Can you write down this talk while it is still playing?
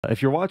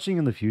If you're watching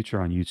in the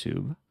future on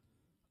YouTube,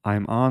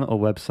 I'm on a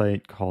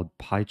website called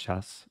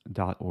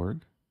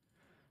pichess.org,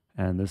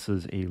 and this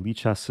is a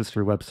Lichess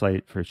sister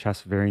website for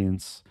chess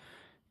variants.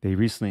 They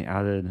recently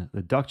added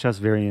the Duck Chess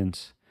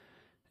variant,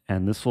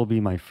 and this will be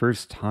my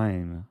first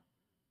time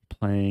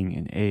playing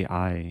an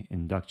AI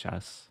in Duck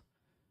Chess.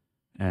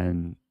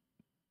 And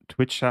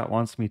Twitch chat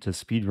wants me to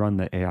speedrun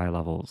the AI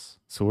levels.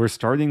 So we're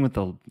starting with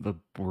the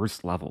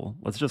worst level.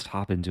 Let's just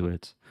hop into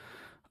it.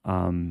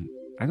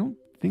 I don't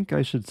think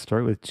I should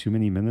start with too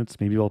many minutes.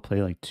 Maybe I'll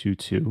play like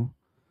 2-2.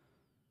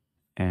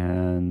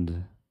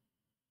 And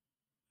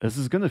this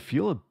is going to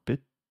feel a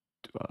bit...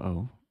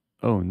 Oh.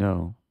 Oh,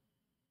 no.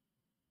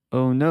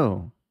 Oh,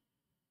 no.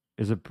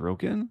 Is it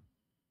broken?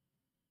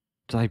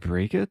 Did I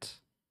break it?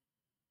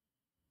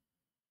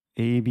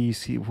 A, B,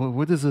 C.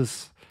 What is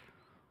this?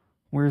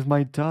 Where's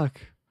my duck?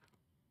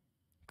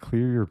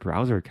 Clear your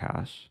browser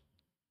cache.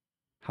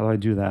 How do I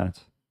do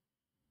that?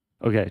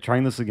 Okay,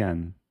 trying this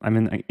again. I'm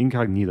in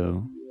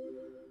incognito.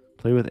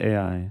 Play with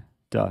AI.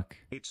 Duck.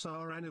 It's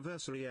our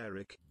anniversary,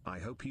 Eric. I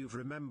hope you've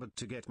remembered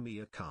to get me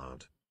a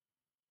card.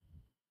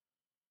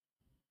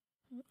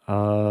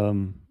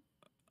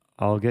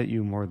 I'll get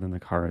you more than a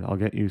card. I'll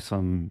get you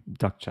some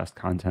Duck Chess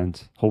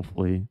content,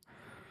 hopefully.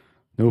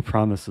 No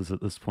promises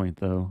at this point,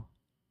 though.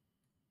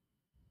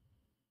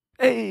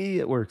 Hey,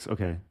 it works.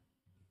 Okay.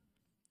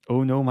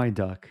 Oh no, my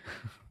duck.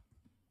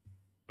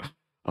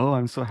 Oh,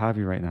 I'm so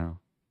happy right now.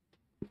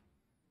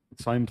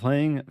 So I'm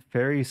playing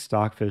Fairy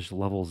Stockfish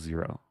level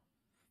 0.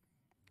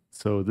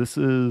 So this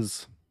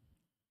is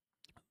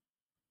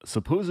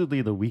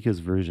supposedly the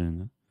weakest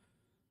version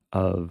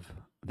of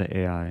the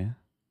AI.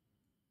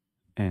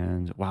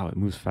 And wow, it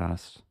moves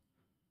fast.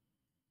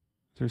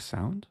 Is there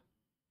sound?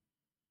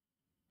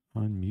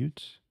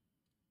 Unmute.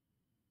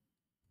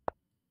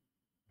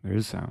 There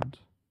is sound.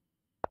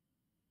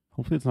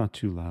 Hopefully it's not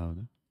too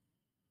loud.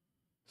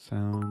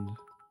 Sound.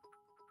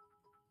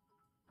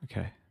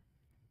 Okay.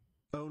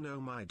 Oh no,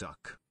 my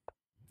duck.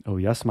 Oh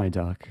yes, my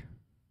duck.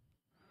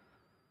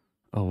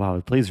 Oh wow,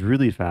 it plays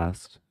really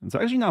fast. It's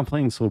actually not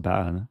playing so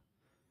bad.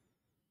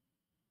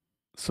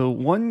 So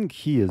one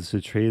key is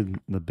to trade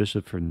the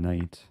bishop for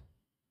knight.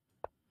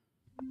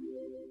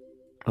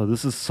 Oh,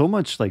 this is so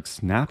much like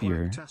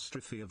snappier.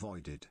 Catastrophe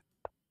avoided.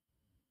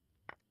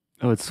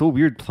 Oh, it's so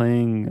weird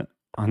playing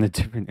on a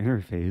different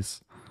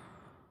interface.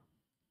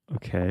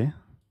 Okay,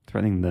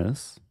 threatening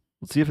this.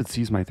 Let's see if it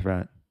sees my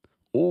threat.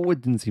 Oh,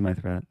 it didn't see my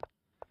threat.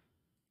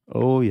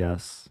 Oh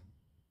yes.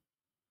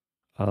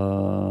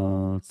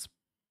 Let's.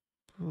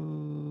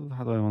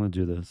 How do I want to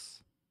do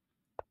this?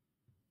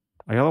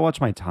 I gotta watch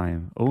my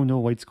time. Oh no,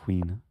 white's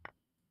queen.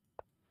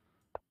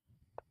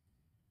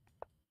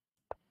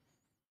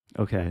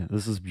 Okay,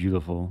 this is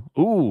beautiful.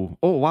 Ooh,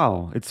 oh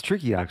wow, it's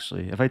tricky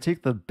actually. If I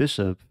take the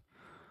bishop,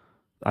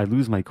 I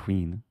lose my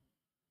queen.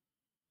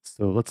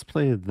 So let's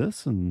play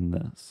this and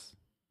this,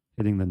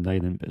 hitting the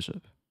knight and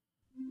bishop.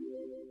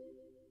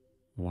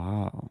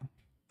 Wow.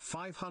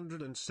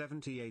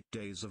 578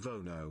 days of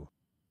oh no.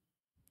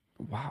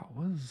 Wow,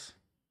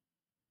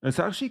 it's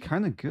actually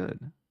kind of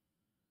good.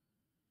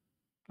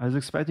 I was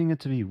expecting it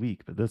to be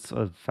weak, but that's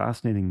a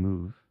fascinating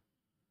move.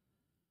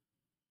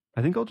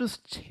 I think I'll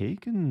just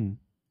take and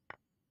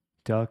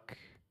duck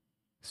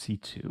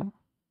c2.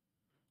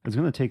 It's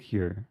going to take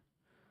here.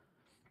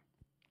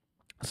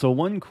 So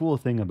one cool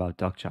thing about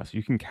duck chess,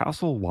 you can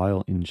castle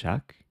while in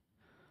check.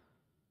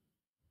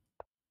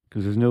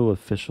 Because there's no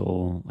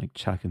official like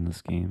check in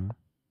this game.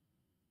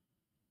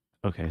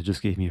 Okay, it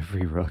just gave me a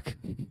free rook.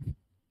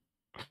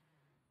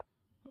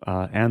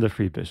 And a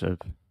free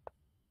bishop.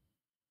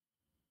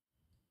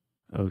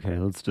 Okay,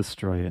 let's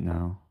destroy it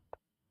now.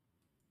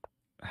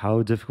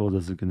 How difficult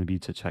is it going to be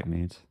to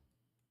checkmate?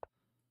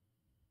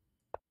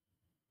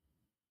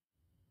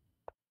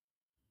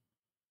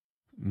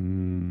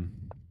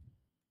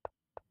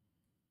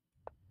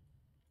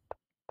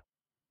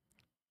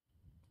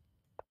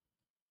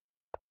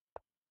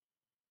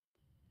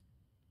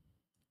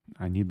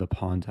 I need the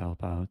pawn to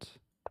help out.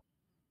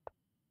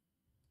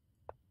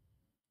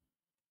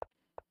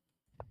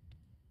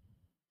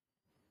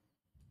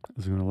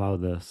 Is going to allow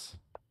this.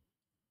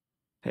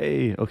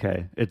 Hey,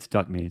 okay, it's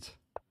duckmate.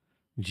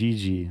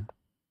 GG.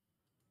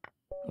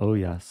 Oh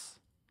yes.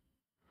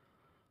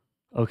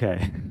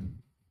 Okay.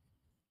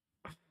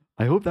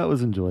 I hope that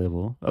was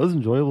enjoyable. That was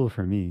enjoyable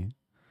for me.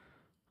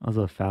 That was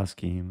a fast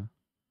game.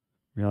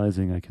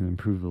 Realizing I can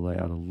improve the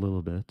layout a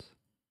little bit.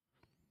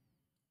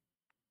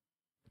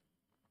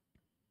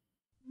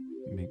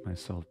 Make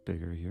myself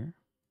bigger here.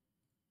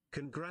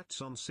 Congrats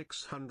on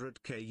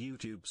 600k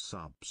YouTube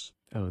subs.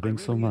 Oh,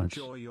 thanks so much.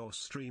 I really enjoy your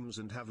streams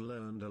and have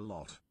learned a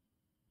lot.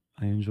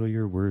 I enjoy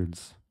your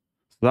words.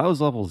 So that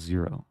was level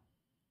 0.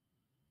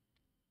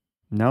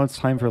 Now it's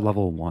time for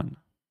level 1.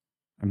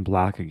 I'm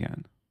black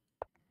again.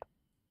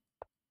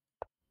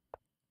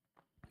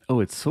 Oh,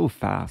 it's so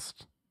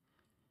fast.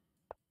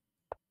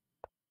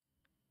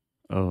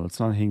 Oh, it's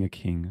not hitting a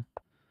king.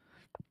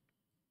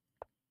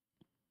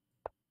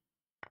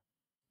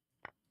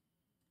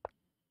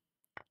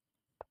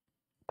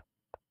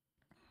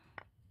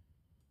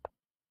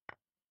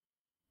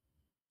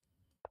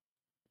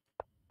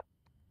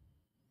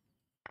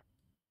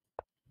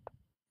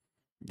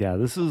 Yeah,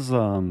 this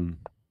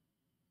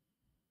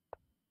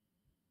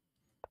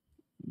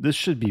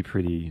should be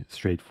pretty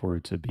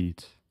straightforward to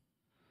beat.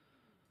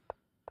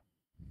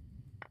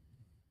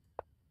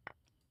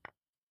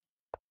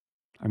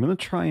 I'm gonna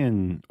try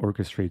and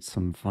orchestrate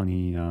some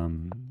funny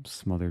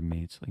smothered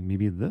mates. Like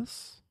maybe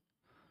this?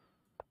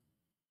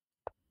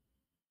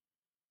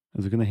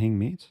 Is it gonna hang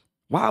mate?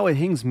 Wow, it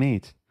hangs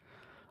mate.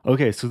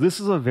 Okay, so this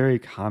is a very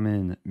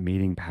common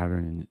mating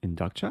pattern in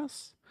duck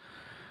chess.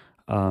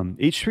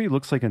 H3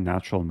 looks like a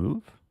natural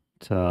move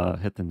to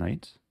hit the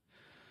knight.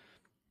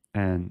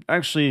 And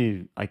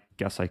actually, I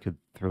guess I could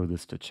throw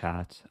this to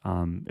chat.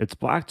 It's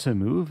black to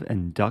move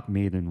and duck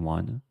mate in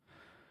one.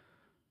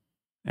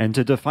 And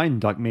to define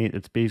duck mate,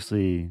 it's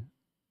basically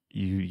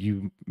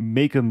you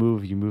make a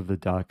move, you move the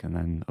duck, and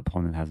then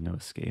opponent has no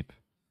escape.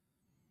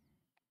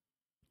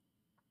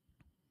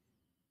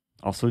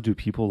 Also, do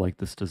people like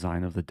this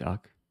design of the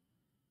duck?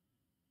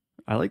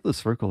 I like the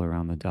circle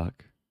around the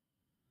duck.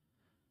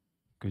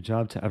 Good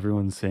job to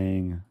everyone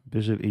saying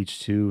bishop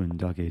h2 and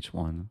duck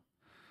h1.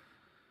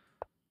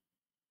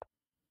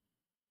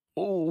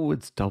 Oh,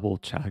 it's double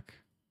check.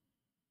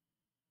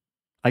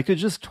 I could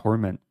just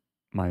torment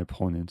my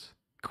opponent.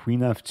 Queen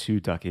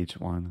f2, duck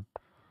h1.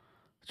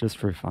 Just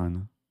for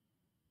fun.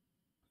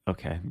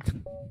 Okay.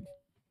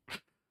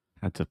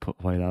 Had to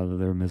put white out of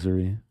their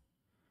misery.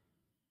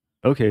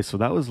 Okay, so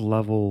that was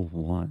level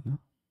 1.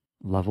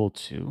 Level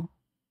 2.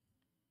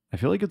 I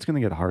feel like it's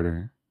going to get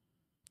harder.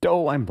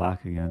 Oh, I'm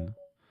black again.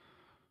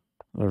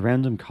 The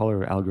random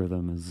color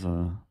algorithm is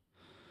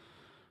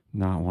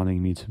not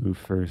wanting me to move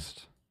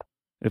first.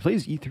 It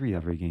plays e3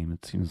 every game,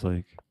 it seems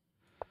like.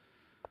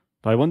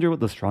 But I wonder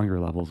what the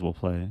stronger levels will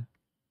play.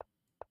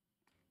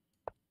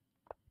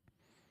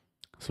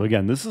 So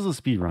again, this is a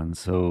speed run,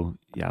 so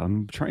yeah,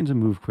 I'm trying to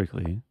move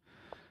quickly.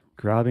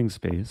 Grabbing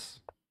space.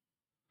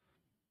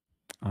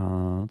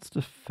 Let's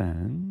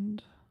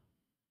defend.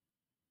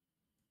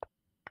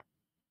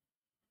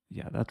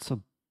 Yeah, that's a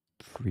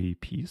free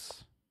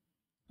piece.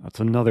 That's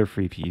another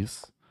free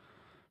piece.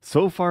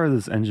 So far,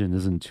 this engine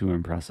isn't too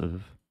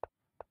impressive.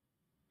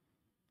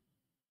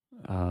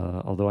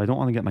 Although I don't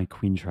want to get my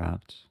queen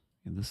trapped.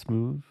 In this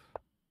move.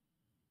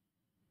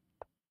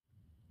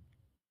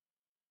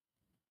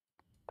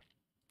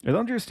 It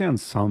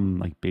understands some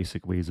like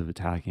basic ways of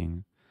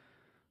attacking.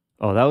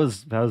 Oh, that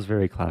was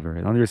very clever.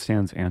 It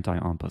understands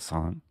anti-en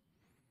passant,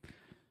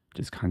 which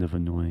is kind of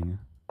annoying.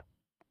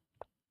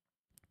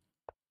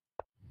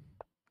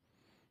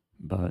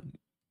 But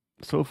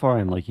so far,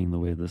 I'm liking the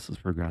way this is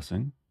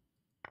progressing.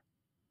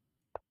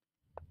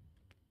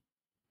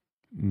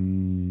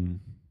 Let's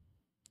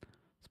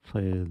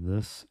play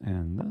this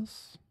and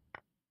this.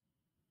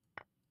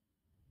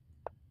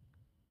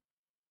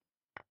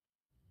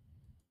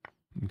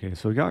 Okay,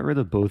 so I got rid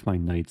of both my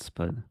knights,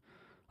 but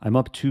I'm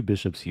up 2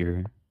 bishops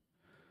here.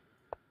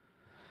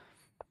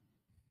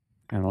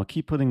 And I'll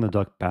keep putting the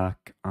duck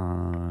back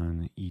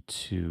on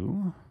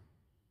e2.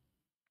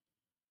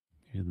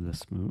 Here's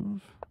this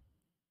move.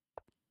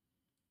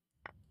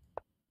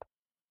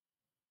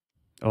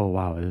 Oh,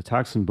 wow. It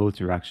attacks in both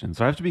directions.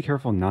 So I have to be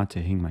careful not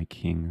to hang my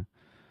king.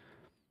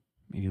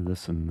 Maybe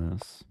this and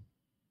this.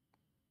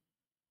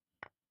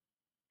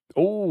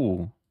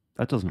 Oh,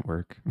 that doesn't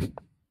work.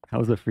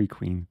 How's a free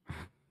queen?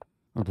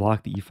 I'll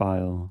block the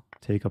e-file.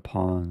 Take a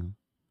pawn.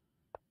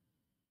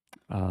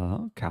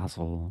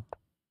 Castle.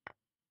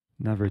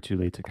 Never too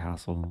late to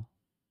castle.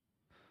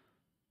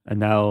 And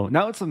now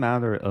it's a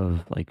matter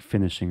of like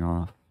finishing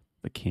off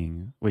the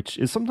king, which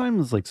is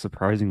sometimes like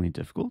surprisingly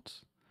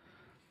difficult.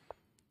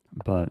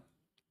 But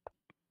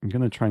I'm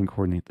gonna try and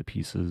coordinate the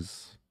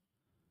pieces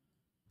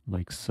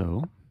like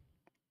so.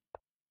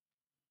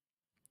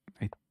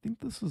 I think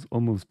this is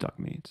almost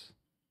duckmate.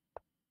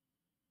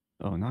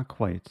 Oh, not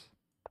quite.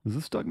 Is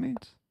this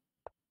duckmate?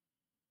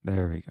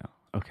 There we go.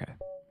 Okay.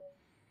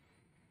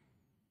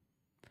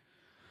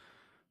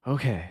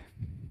 Okay.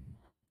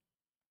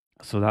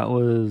 So that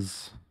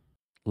was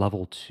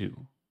level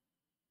 2.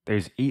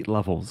 There's 8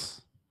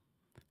 levels.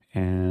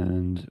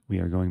 And we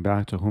are going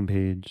back to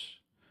homepage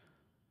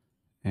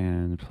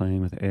and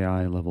playing with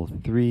AI level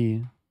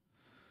 3.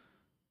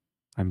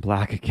 I'm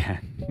black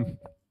again.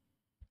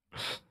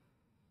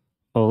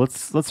 Oh,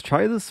 let's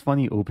try this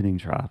funny opening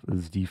trap.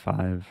 This is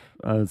d5.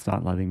 It's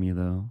not letting me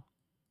though.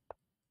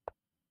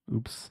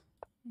 Oops.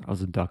 That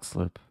was a duck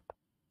slip.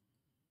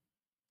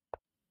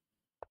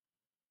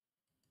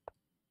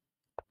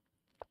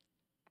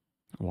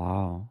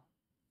 Wow.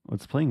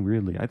 It's playing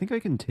weirdly. I think I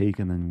can take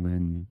and then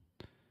win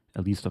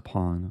at least a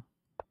pawn.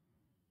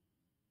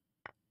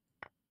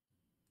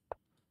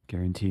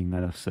 Guaranteeing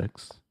that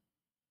f6.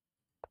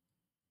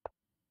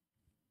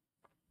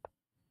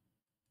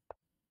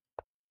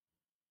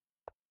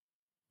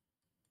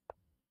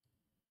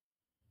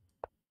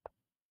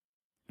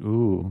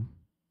 Ooh.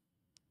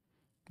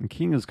 The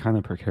king is kind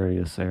of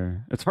precarious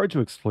there. It's hard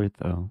to exploit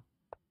though.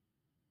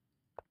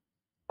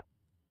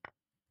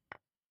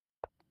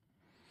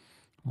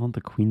 I want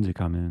the queen to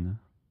come in.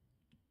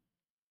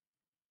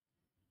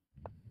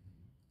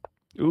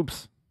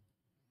 Oops.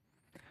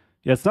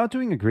 Yeah, it's not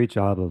doing a great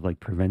job of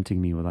like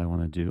preventing me what I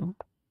want to do,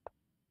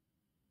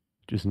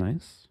 which is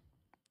nice.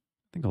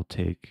 I think I'll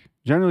take.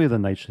 Generally, the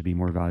knight should be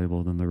more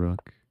valuable than the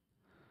rook.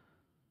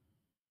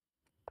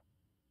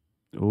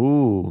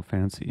 Ooh,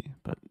 fancy,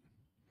 but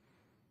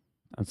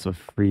that's a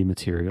free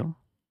material.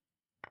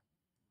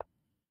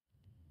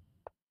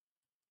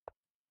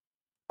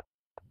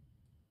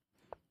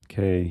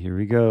 Okay, here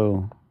we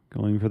go.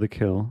 Going for the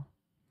kill.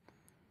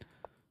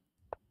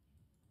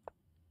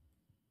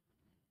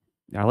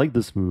 I like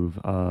this move.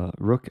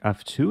 Rook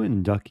f2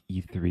 and duck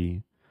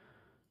e3.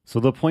 So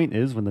the point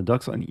is, when the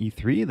duck's on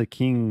e3, the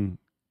king,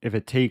 if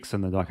it takes,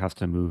 then the duck has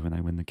to move, and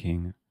I win the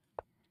king.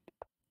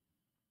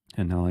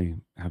 And now I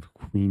have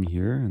queen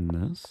here, and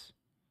this,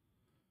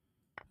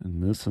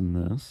 and this, and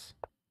this,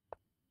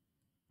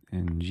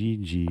 and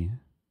GG.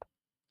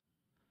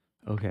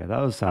 Okay, that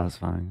was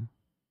satisfying.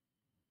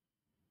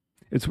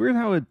 It's weird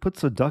how it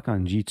puts a duck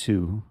on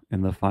g2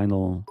 in the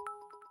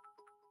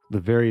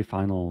very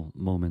final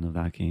moment of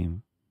that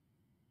game.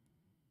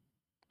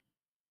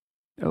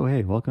 Oh,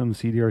 hey, welcome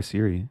CDR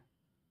Siri.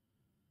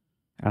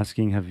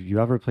 Asking, have you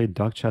ever played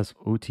Duck Chess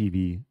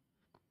OTB?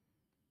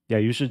 Yeah,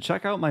 you should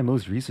check out my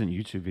most recent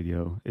YouTube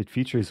video. It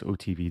features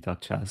OTB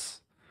Duck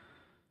Chess.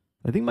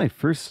 I think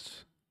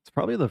it's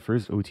probably the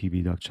first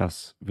OTB Duck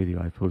Chess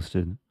video I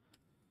posted.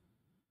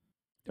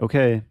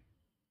 Okay,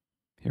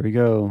 here we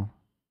go.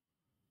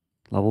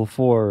 Level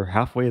 4,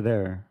 halfway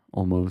there,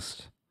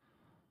 almost.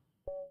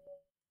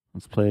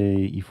 Let's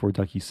play e4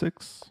 duck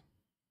e6.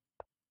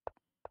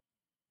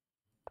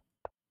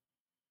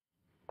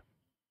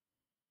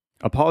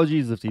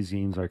 Apologies if these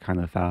games are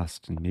kind of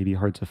fast and maybe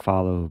hard to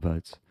follow,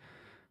 but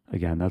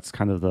again, that's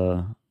kind of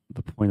the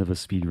point of a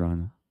speed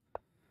run.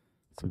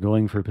 So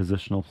going for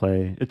positional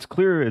play, it's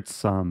clear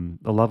it's the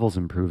level's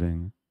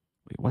improving.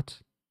 Wait,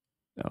 what?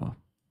 Oh,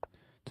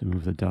 to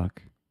move the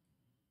duck.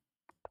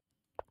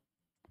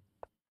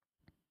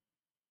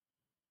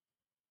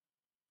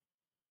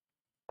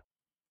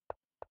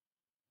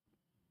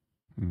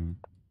 Hmm.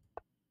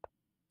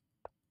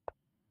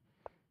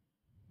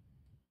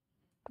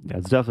 Yeah,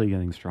 it's definitely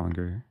getting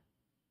stronger,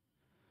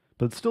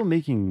 but it's still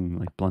making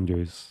like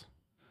blunders.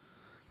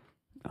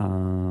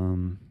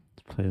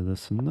 Let's play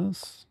this and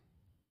this.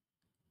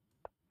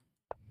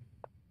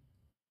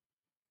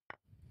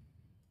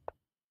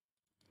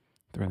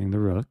 Threatening the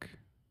rook.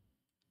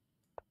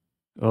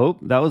 Oh,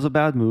 that was a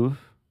bad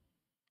move.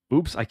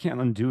 Oops, I can't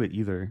undo it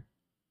either.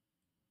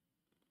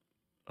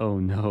 Oh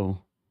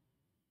no.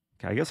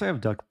 Okay, I guess I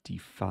have duck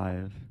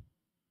d5.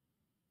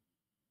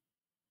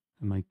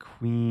 And my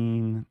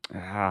queen.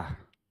 Ah.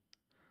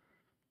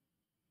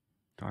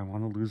 Do I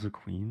want to lose a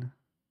queen?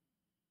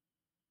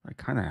 I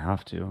kind of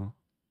have to.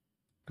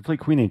 I play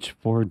queen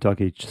h4, duck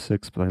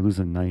h6, but I lose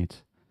a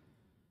knight.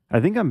 I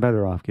think I'm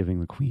better off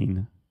giving the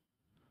queen.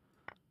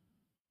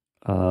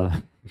 Uh,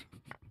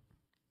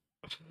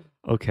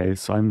 okay,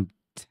 so I'm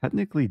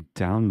technically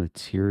down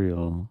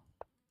material.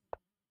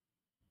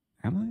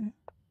 Am I?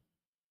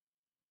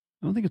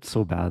 I don't think it's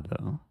so bad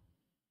though.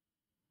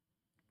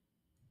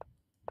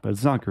 But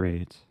it's not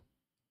great.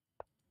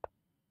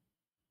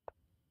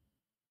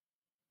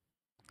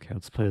 Okay,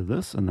 let's play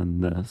this and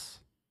then this.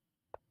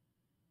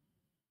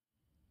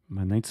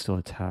 My knight's still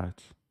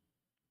attacked.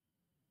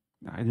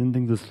 I didn't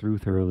think this through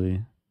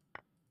thoroughly.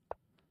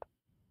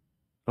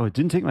 Oh, it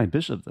didn't take my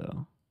bishop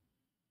though.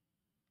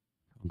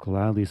 I'll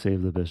gladly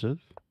save the bishop.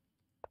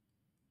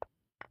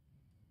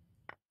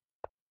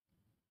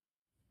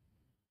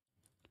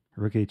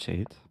 Rook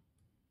h8.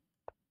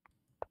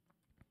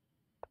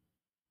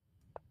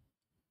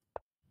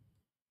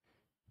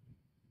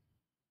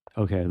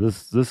 Okay,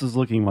 this is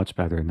looking much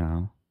better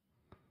now.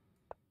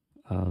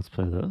 Let's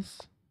play this.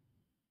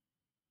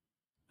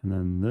 And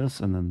then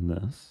this, and then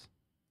this.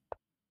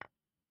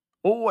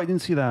 Oh, I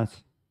didn't see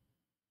that.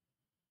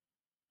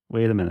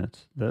 Wait a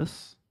minute.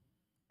 This,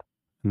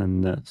 and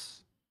then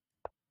this.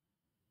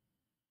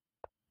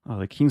 Oh,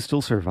 the king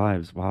still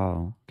survives.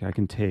 Wow. Okay, I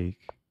can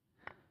take.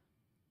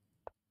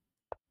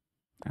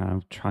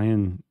 I'll try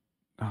and...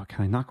 Oh,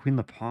 can I not queen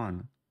the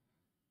pawn?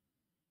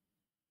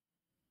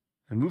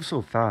 It moves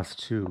so fast,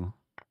 too.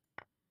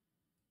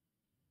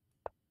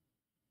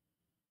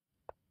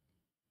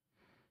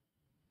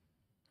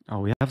 Oh,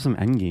 we have some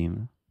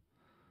endgame.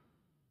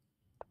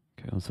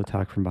 Okay, let's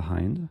attack from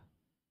behind.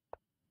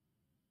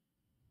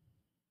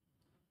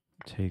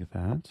 Take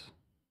that.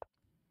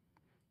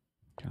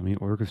 Okay, let me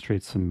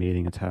orchestrate some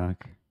mating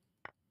attack.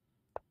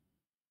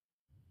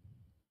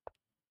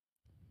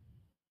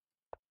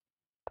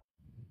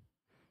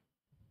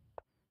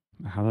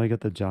 How do I get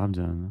the job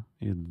done?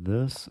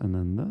 This and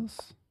then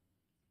this.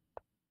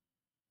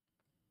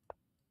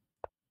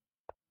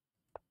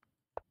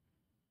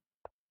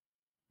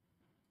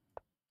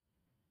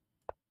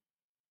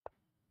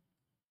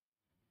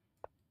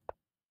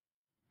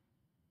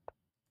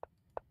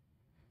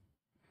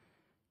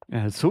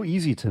 Yeah, it's so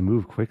easy to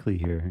move quickly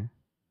here.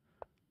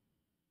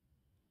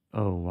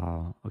 Oh,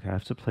 wow. Okay, I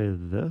have to play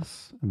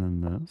this and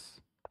then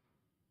this.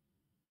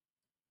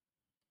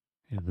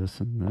 Okay, this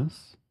and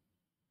this.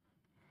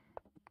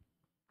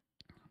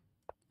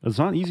 It's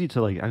not easy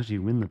to like actually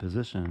win the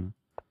position.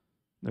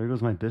 There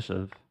goes my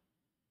bishop.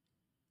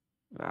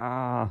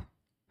 Ah,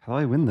 how do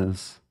I win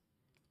this?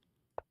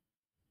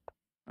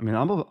 I mean,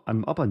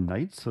 I'm up a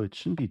knight, so it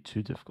shouldn't be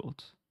too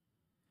difficult.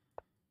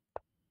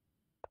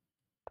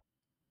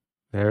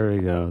 There we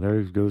go.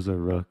 There goes a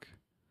rook.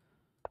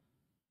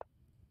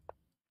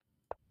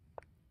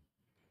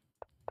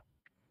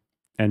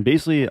 And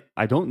basically,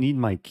 I don't need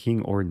my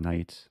king or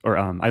knight, or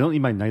I don't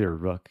need my knight or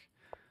rook.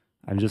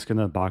 I'm just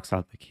gonna box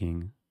out the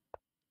king.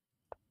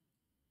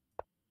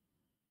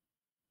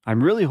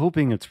 I'm really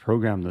hoping it's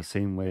programmed the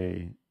same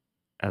way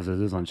as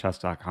it is on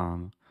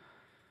chess.com.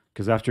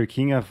 Because after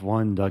king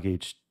f1, duck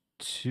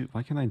h2,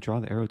 why can't I draw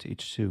the arrow to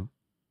h2?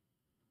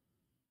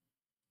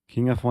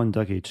 King f1,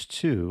 duck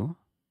h2.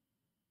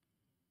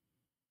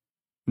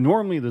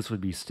 Normally this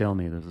would be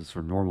stalemate if this is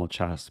for normal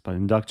chess, but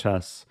in duck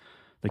chess,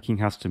 the king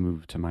has to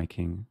move to my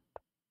king.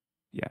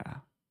 Yeah.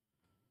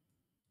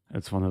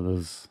 It's one of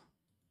those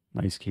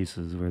nice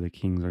cases where the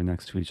kings are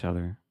next to each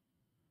other.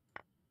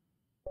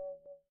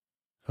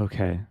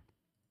 Okay.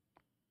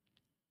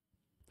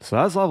 So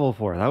that's level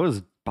 4. That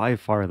was by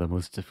far the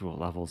most difficult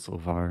level so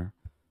far.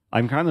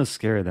 I'm kind of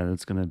scared that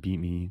it's going to beat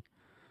me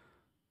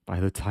by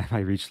the time I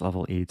reach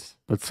level 8.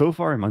 But so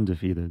far I'm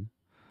undefeated.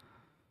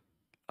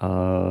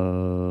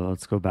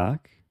 Let's go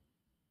back.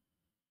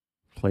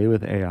 Play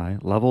with AI.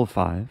 Level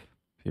 5.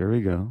 Here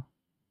we go.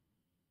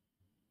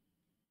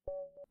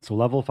 So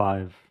level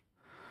 5.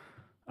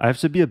 I have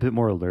to be a bit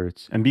more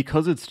alert. And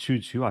because it's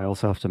 2-2, I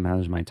also have to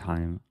manage my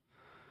time.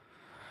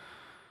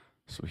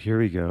 So here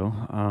we go.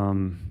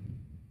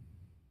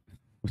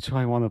 Which do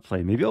I want to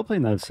play? Maybe I'll play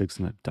knight f6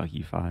 and duck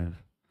e5.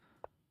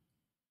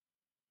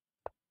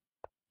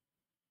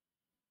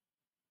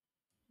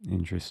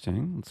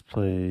 Interesting. Let's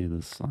play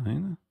this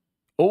line.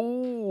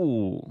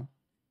 Oh!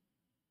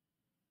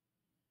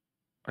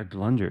 I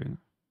blundered.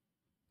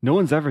 No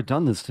one's ever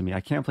done this to me.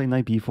 I can't play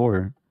knight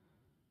b4.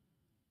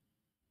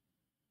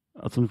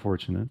 That's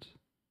unfortunate.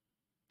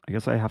 I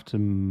guess I have to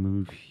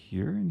move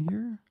here and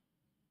here?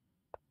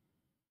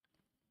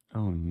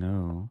 Oh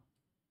no.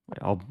 Wait,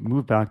 I'll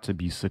move back to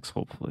b6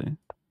 hopefully.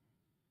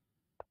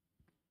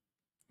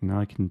 Now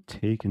I can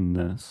take in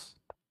this.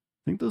 I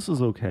think this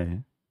is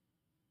okay.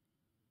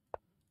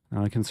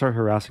 Now I can start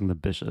harassing the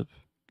bishop.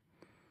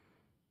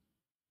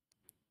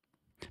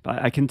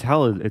 But I can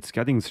tell it's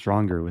getting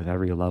stronger with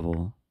every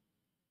level.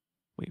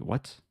 Wait,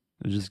 what?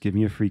 It'll just give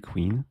me a free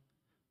queen?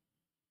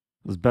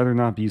 This better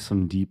not be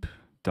some deep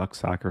duck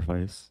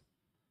sacrifice.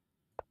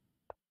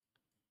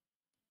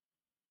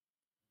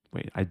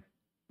 Wait,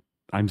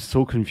 I'm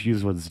so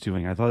confused what it's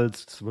doing. I thought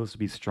it's supposed to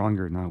be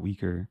stronger, not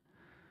weaker.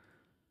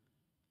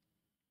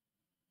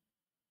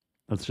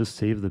 Let's just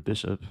save the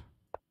bishop.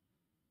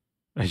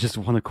 I just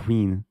want a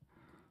queen.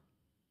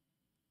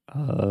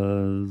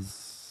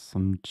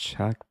 Some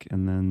check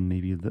and then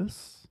maybe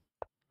this.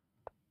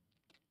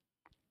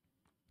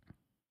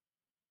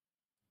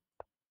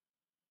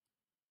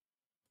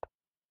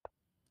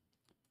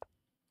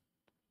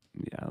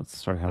 Yeah, let's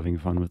start having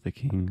fun with the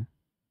king.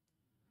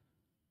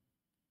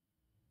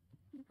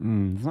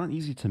 It's not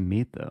easy to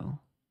mate though.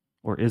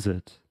 Or is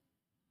it?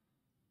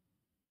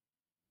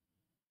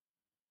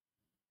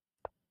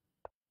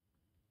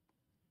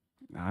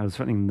 I was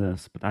threatening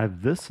this, but I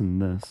have this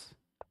and this.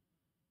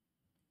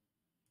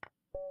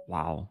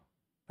 Wow.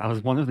 That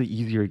was one of the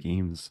easier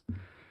games.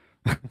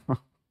 I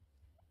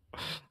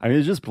mean,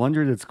 it just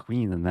blundered its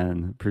queen and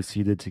then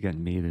proceeded to get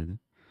mated.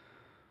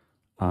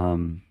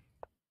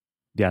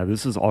 Yeah,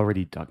 this is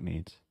already duck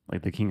mate.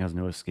 Like the king has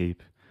no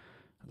escape.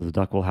 The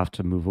duck will have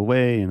to move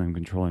away, and I'm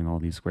controlling all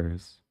these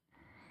squares.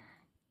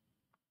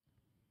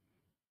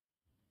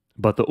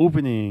 But the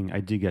opening, I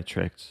did get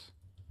tricked.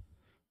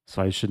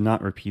 So I should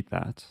not repeat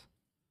that.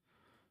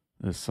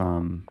 This,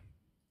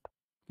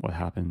 what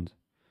happened?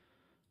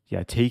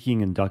 Yeah,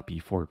 taking and duck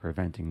b4,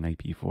 preventing knight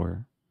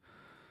b4.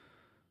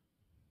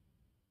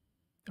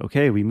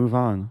 Okay, we move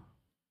on.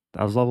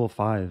 That was level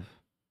 5.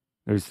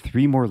 There's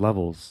 3 more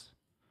levels.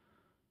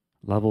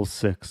 Level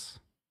 6.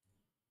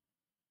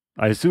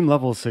 I assume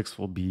level 6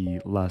 will be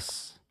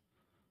less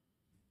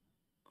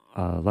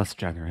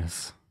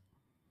generous.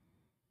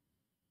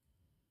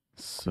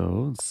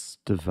 So let's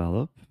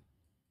develop.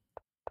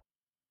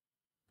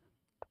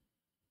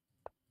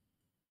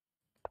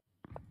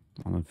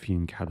 On a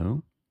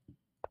fianchetto.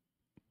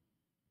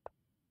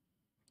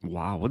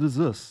 Wow, what is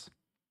this?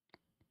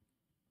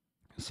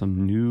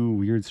 Some new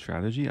weird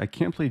strategy? I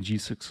can't play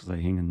g6 because I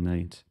hang a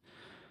knight.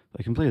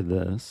 I can play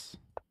this.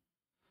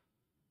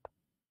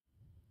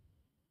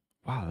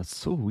 Wow, that's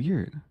so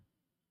weird.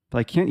 But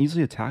I can't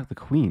easily attack the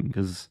queen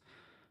because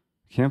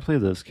can't play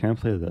this, can't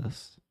play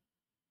this.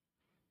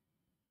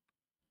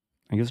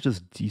 I guess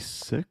just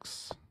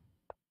d6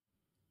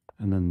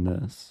 and then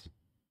this.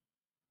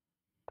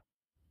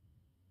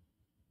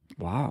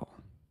 Wow.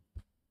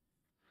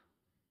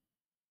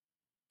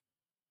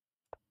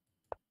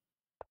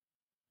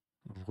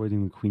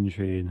 Avoiding the queen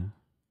trade.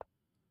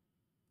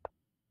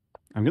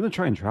 I'm going to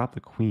try and trap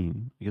the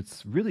queen.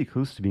 It's really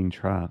close to being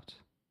trapped.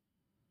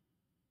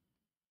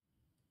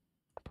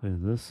 Play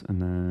this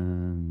and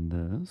then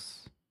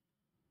this.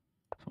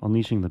 So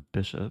unleashing the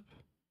bishop.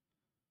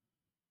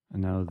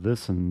 And now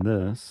this and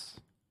this.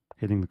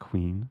 Hitting the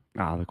queen.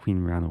 Ah, the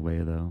queen ran away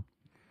though.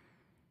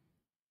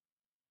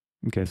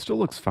 Okay, still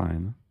looks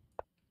fine.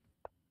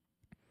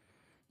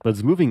 But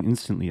it's moving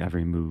instantly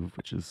every move,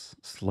 which is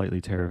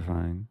slightly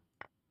terrifying.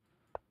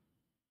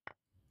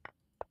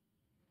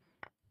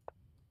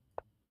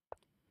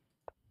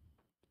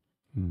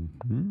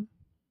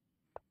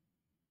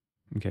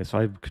 Okay, so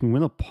I can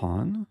win a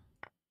pawn.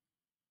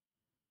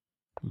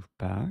 Move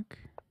back.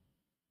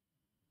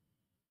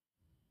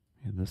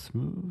 Okay, this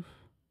move.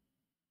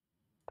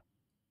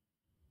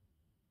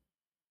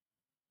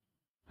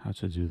 How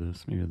to do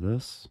this? Maybe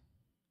this.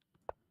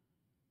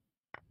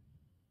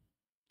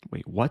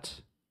 Wait,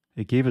 what?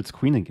 It gave its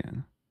queen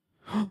again.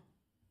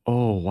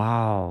 Oh,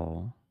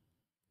 wow.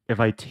 If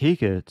I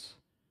take it,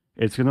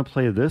 it's going to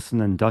play this and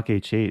then duck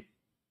h8.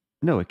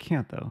 No, it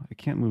can't, though. It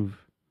can't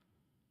move.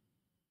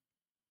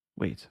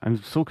 Wait,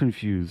 I'm so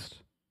confused.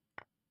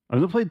 I'm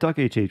going to play duck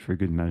h8 for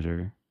good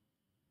measure.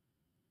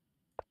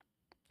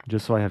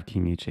 Just so I have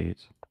king h8.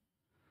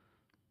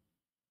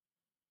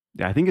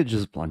 Yeah, I think it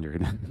just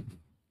blundered.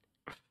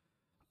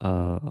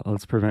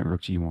 Let's prevent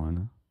rook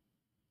g1.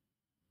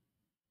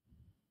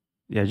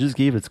 Yeah, it just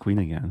gave its queen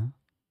again.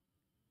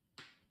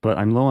 But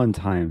I'm low on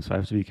time, so I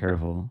have to be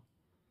careful.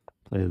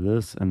 Play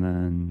this and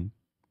then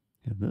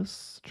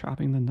this,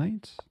 trapping the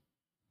knight.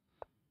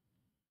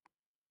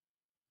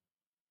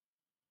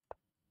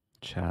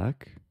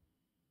 Check.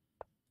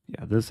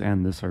 Yeah, this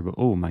and this are...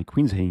 Oh, my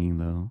queen's hanging,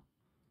 though.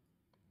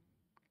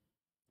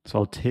 So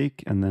I'll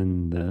take and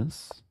then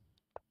this.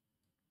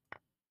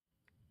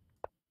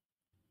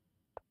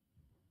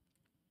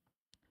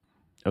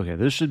 Okay,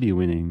 this should be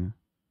winning.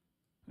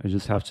 I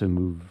just have to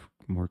move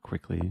more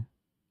quickly.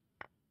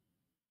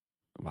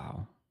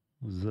 Wow.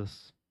 What is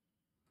this?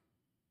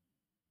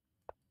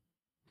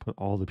 Put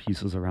all the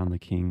pieces around the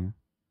king.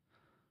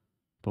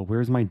 But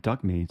where's my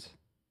duck mate?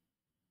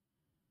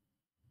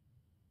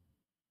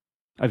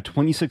 I have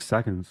 26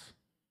 seconds.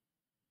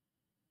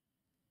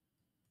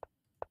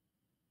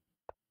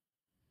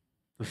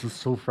 This is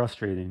so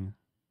frustrating.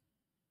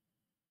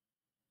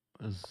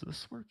 Is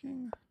this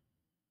working?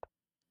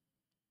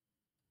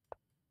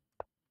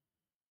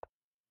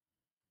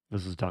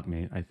 This is duck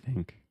mate, I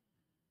think.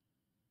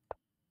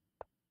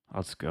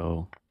 Let's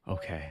go.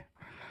 Okay.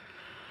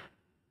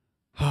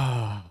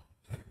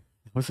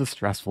 What's a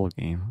stressful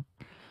game?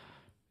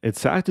 It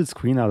sacked its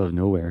queen out of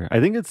nowhere. I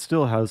think it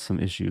still has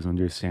some issues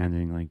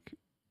understanding like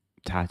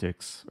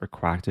tactics or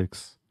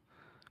quacktics.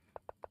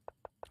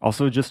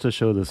 Also, just to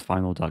show this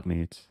final duck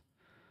mate,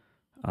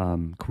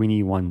 queen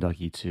e1, duck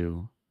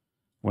e2.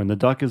 When the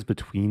duck is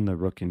between the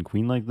rook and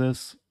queen like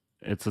this,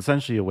 it's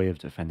essentially a way of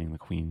defending the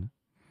queen.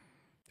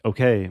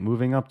 Okay,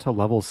 moving up to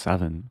level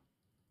 7.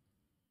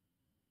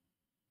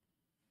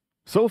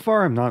 So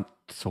far, I'm not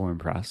so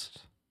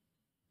impressed,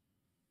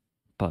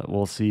 but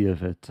we'll see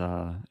if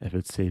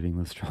it's saving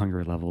the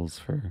stronger levels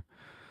for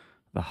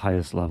the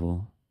highest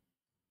level.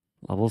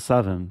 Level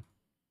 7.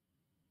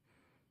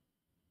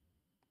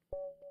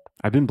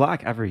 I've been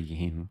black every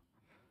game,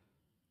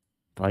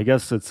 but I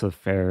guess it's a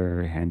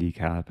fair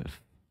handicap if,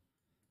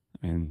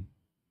 I mean,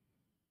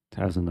 it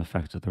hasn't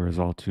affected the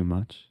result too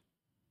much.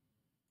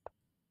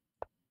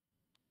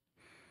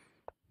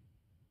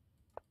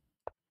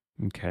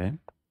 Okay.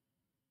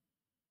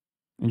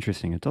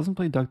 Interesting. It doesn't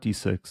play duck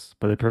d6,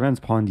 but it prevents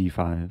pawn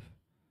d5.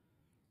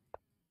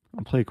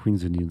 I'll play a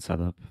Queen's Indian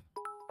setup.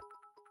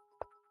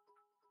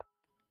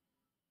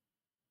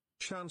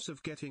 Chance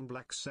of getting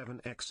black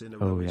 7x in a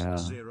row is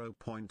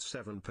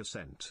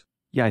 0.7%.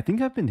 Yeah, I think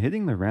I've been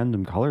hitting the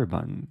random color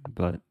button,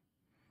 but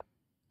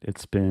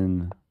it's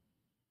been...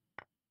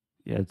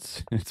 Yeah,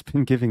 it's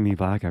been giving me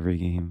black every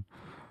game.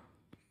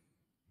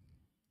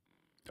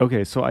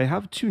 Okay, so I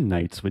have two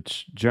knights,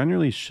 which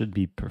generally should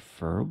be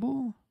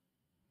preferable.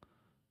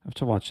 I have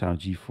to watch out.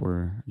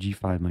 G4,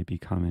 G5 might be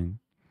coming.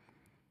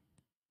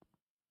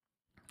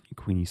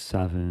 Queen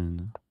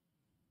e7.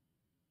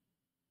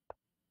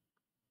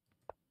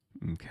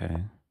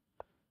 Okay.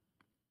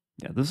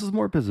 Yeah, this is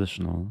more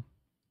positional.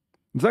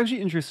 It's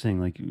actually interesting.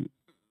 Like,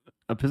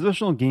 a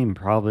positional game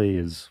probably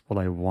is what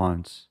I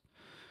want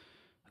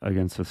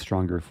against a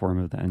stronger form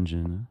of the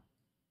engine.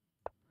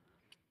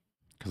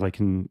 Because I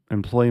can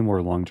employ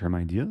more long-term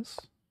ideas.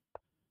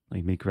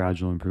 Like, make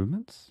gradual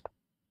improvements.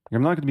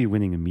 I'm not going to be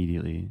winning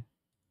immediately.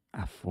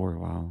 F4,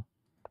 wow.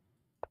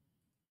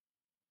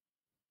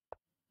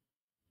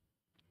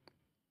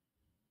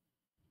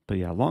 But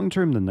yeah,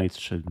 long-term, the knights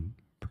should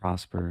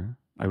prosper,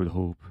 I would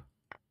hope.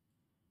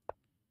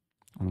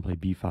 I'm going to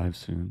play b5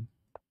 soon.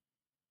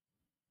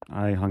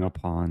 I hung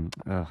up on...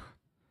 Ugh.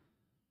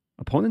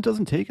 Opponent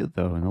doesn't take it,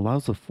 though, and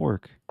allows the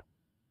fork.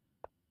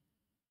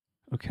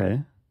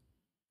 Okay.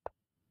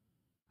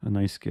 A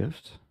nice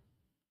gift.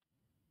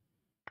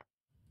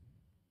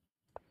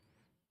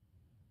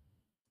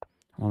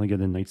 I want to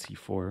get a knight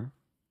c4.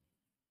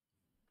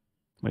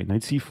 Wait,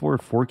 knight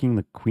c4 forking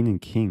the queen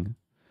and king.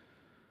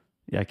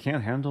 Yeah, I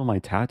can't handle my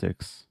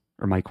tactics.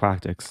 Or my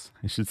quacktics,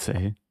 I should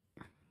say.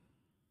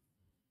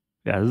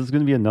 Yeah, this is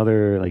gonna be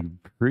another like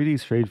pretty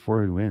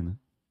straightforward win.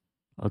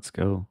 Let's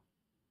go.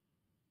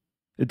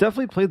 It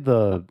definitely played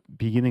the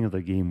beginning of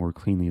the game more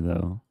cleanly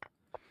though.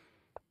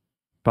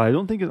 But I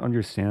don't think it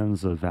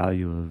understands the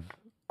value of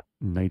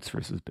knights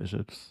versus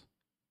bishops.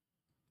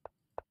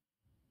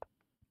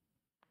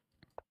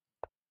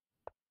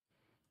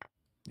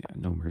 Yeah,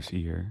 no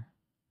mercy here.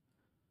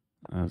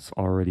 It's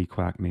already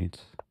quackmate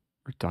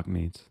or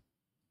duckmate.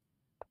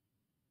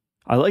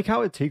 I like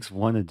how it takes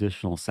one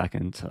additional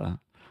second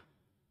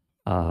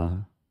uh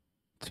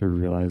to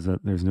realize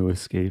that there's no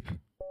escape.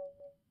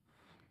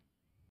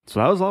 So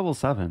that was level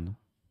 7.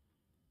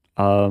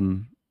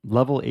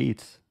 Level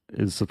 8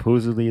 is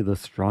supposedly the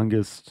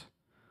strongest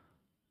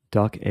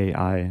Duck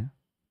AI.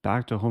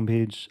 Back to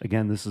homepage.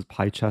 Again, this is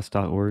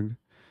pychess.org.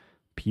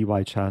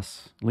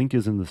 PYChess. Link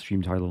is in the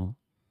stream title.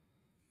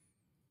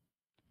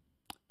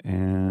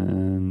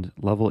 And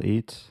level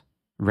 8.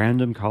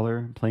 Random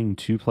color. Playing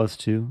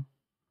 2+2.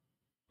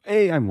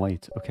 Hey, I'm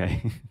white.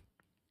 Okay.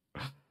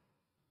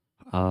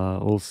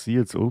 We'll see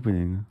its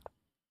opening.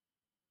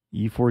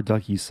 E4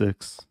 duck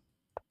E6.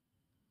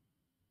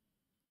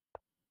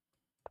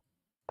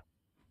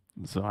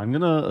 So I'm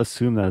gonna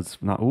assume that it's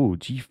not. Oh,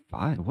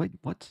 G5.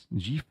 What?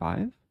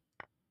 G5?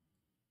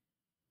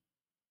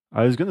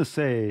 I was gonna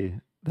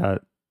say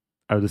that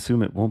I would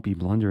assume it won't be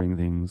blundering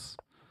things,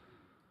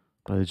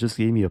 but it just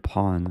gave me a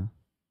pawn.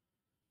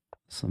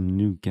 Some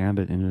new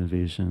gambit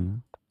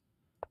innovation.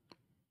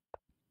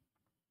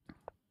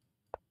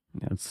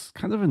 Yeah, it's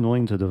kind of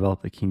annoying to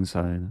develop the king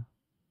side.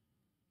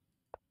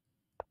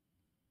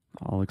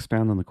 I'll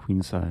expand on the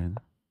queen side.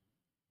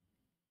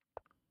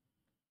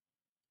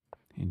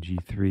 And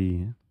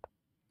G3.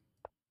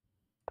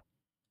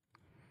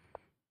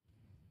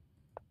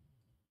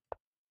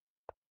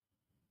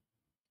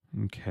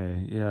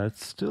 Okay, yeah,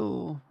 it's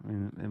still. I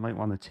mean, it might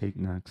want to take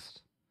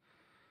next.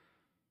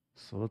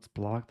 So let's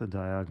block the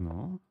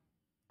diagonal.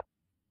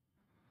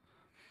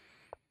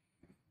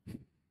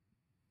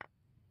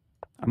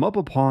 I'm up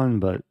a pawn,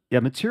 but yeah,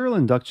 material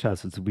in duck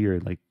chess, it's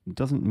weird. Like, it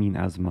doesn't mean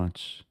as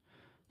much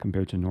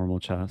compared to normal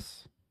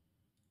chess.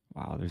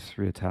 Wow, there's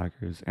 3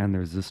 attackers, and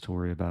there's this to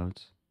worry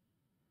about.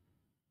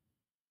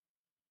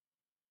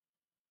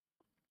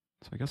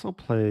 So I guess I'll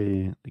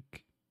play,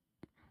 like,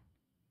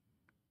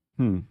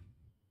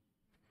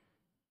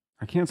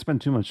 I can't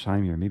spend too much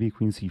time here. Maybe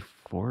queen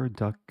c4,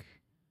 duck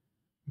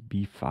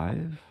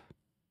b5.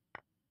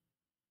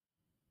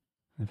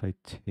 If I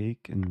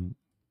take and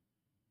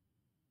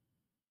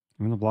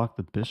I'm gonna block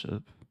the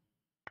bishop.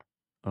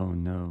 Oh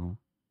no.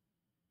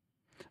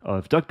 Oh,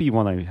 if duck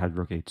b1, I had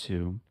rook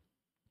a2.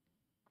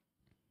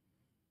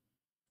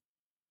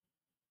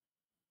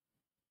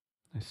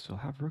 I still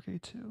have rook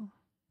a2.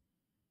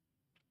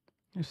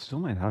 I still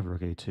might have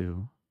rook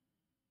a2.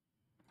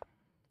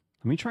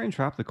 Let me try and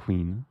trap the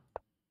queen.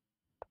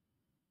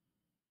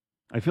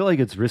 I feel like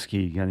it's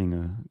risky getting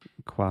a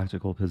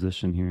quactical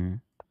position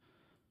here.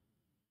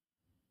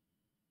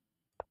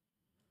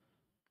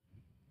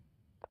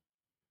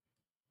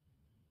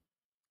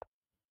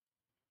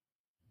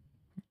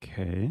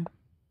 Okay.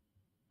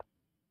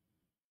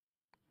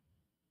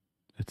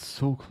 It's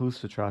so close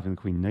to trapping the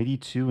queen. Knight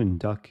e2 and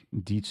duck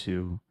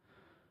d2,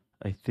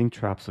 I think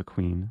traps the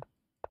queen.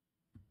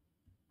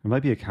 There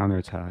might be a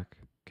counterattack.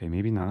 Okay,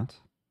 maybe not.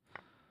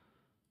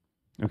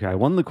 Okay, I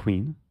won the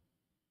queen.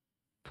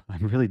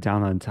 I'm really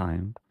down on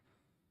time.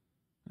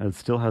 It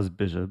still has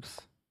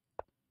bishops.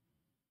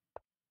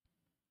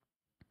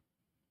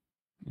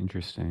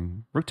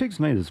 Interesting. Rook takes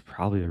knight is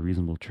probably a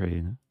reasonable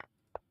trade.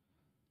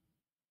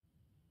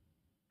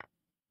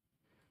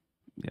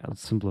 Yeah,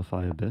 let's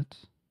simplify a bit.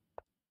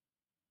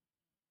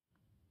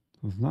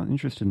 I was not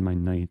interested in my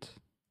knight.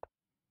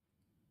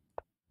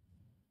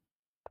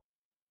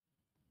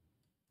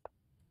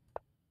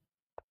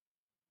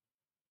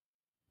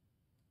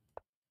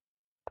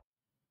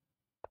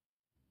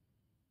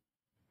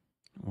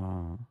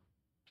 Wow.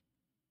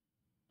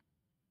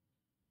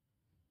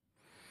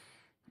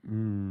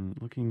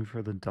 Looking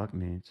for the duck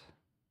mate.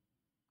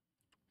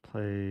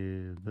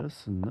 Play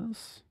this and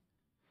this.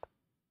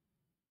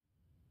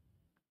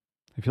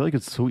 I feel like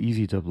it's so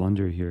easy to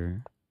blunder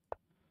here.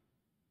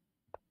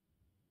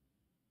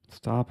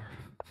 Stop.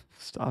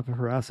 Stop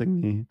harassing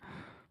me.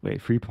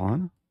 Wait, free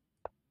pawn?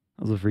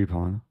 That was a free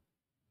pawn.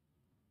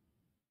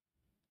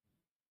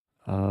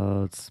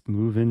 Let's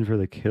move in for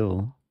the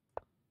kill.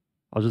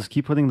 I'll just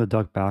keep putting the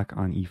duck back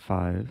on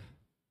e5.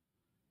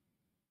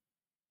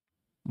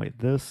 Wait,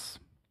 this.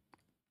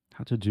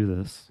 How to do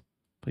this?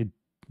 Play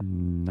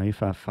knife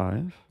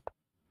f5.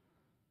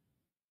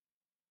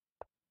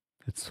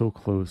 It's so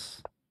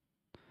close.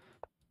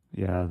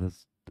 Yeah,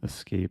 this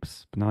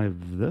escapes. But now I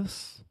have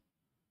this.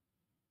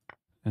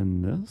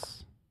 And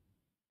this.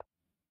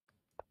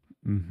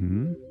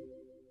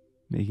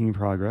 Making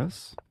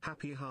progress.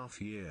 Happy half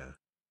year.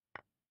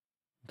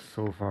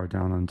 So far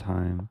down on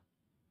time.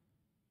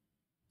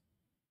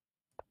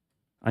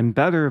 I'm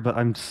better, but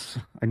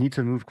I need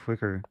to move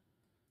quicker.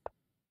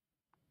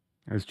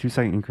 There's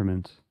 2-second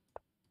increment.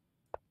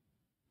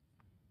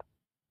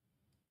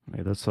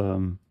 Wait, that's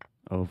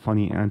Oh,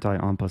 funny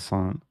anti-en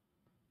passant.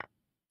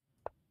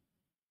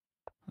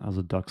 That was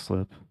a duck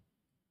slip.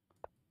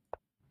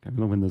 I'm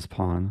gonna win this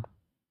pawn.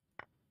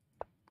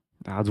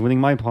 Dad's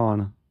winning my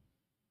pawn.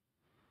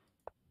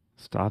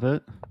 Stop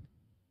it.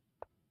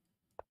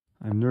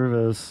 I'm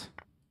nervous.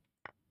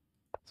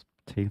 Let's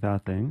take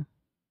that thing.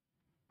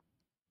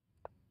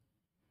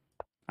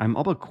 I'm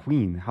up a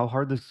queen. How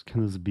hard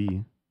can this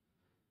be?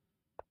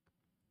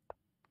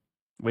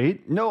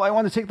 Wait, no, I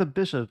want to take the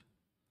bishop.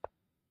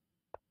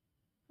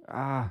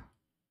 Ah,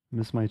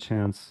 missed my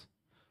chance.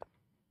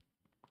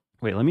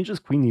 Wait, let me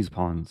just queen these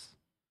pawns.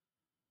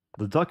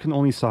 The duck can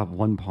only stop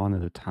one pawn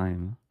at a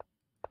time.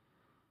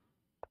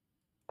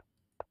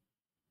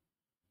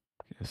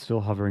 Okay,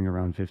 still hovering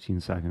around 15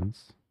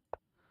 seconds.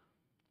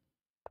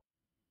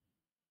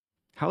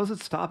 How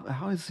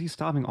is he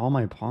stopping all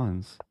my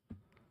pawns?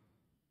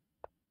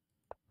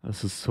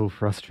 This is so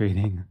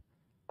frustrating.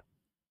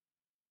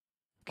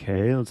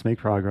 Okay, let's make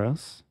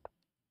progress.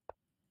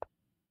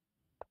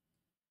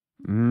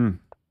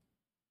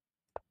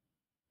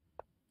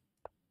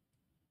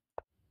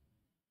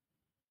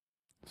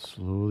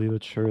 Slowly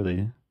but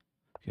surely.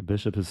 Okay,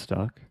 bishop is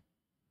stuck.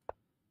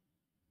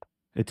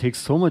 It takes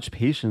so much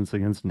patience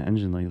against an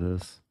engine like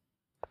this.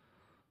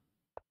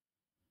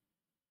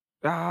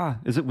 Ah,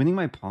 is it winning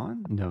my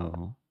pawn?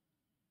 No.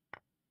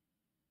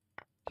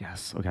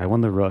 Yes, okay, I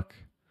won the rook.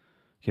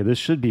 Okay, this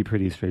should be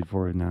pretty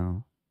straightforward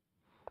now.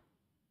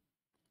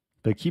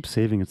 But it keeps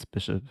saving its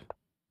bishop.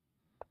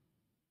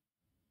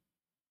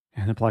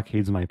 And it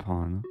blockades my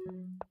pawn.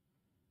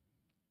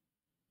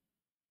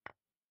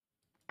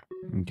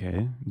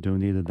 Okay,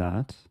 donated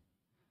that.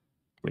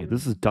 Wait,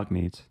 this is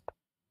duckmate.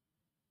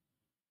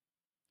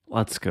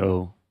 Let's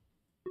go.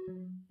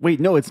 Wait,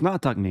 no, it's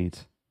not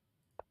duckmate.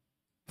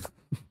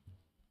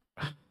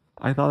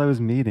 I thought I was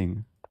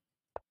mating.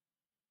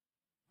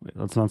 Wait,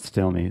 let's not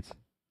stalemate.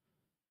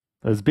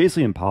 It's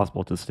basically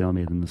impossible to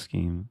stalemate in this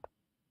game.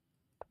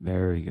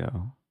 There we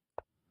go.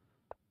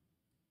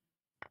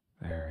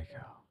 There we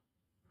go.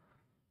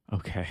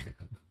 Okay.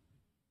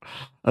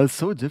 It's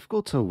so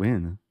difficult to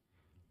win.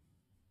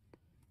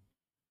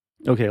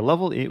 Okay,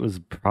 level 8 was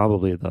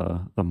probably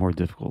the more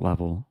difficult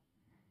level.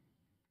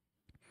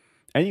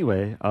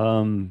 Anyway,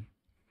 that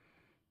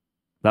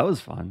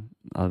was fun.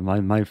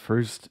 My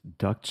first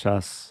duck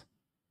chess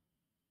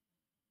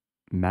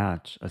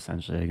match,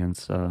 essentially,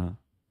 against the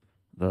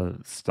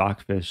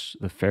stockfish,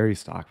 the fairy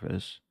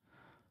stockfish.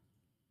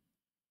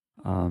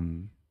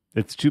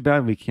 It's too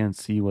bad we can't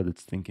see what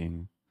it's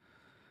thinking,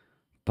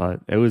 but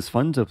it was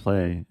fun to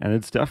play, and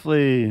it's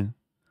definitely,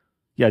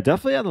 yeah,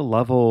 definitely at a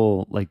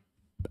level like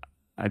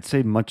I'd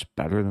say much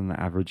better than the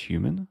average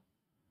human.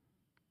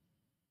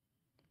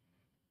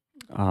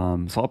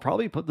 So I'll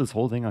probably put this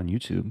whole thing on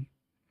YouTube.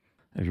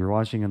 If you're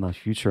watching in the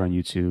future on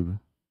YouTube,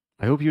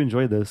 I hope you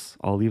enjoyed this.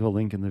 I'll leave a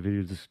link in the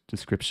video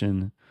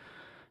description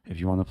if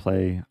you want to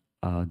play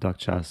duck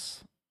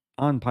chess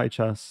on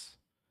PyChess,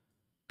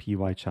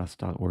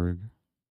 pychess.org.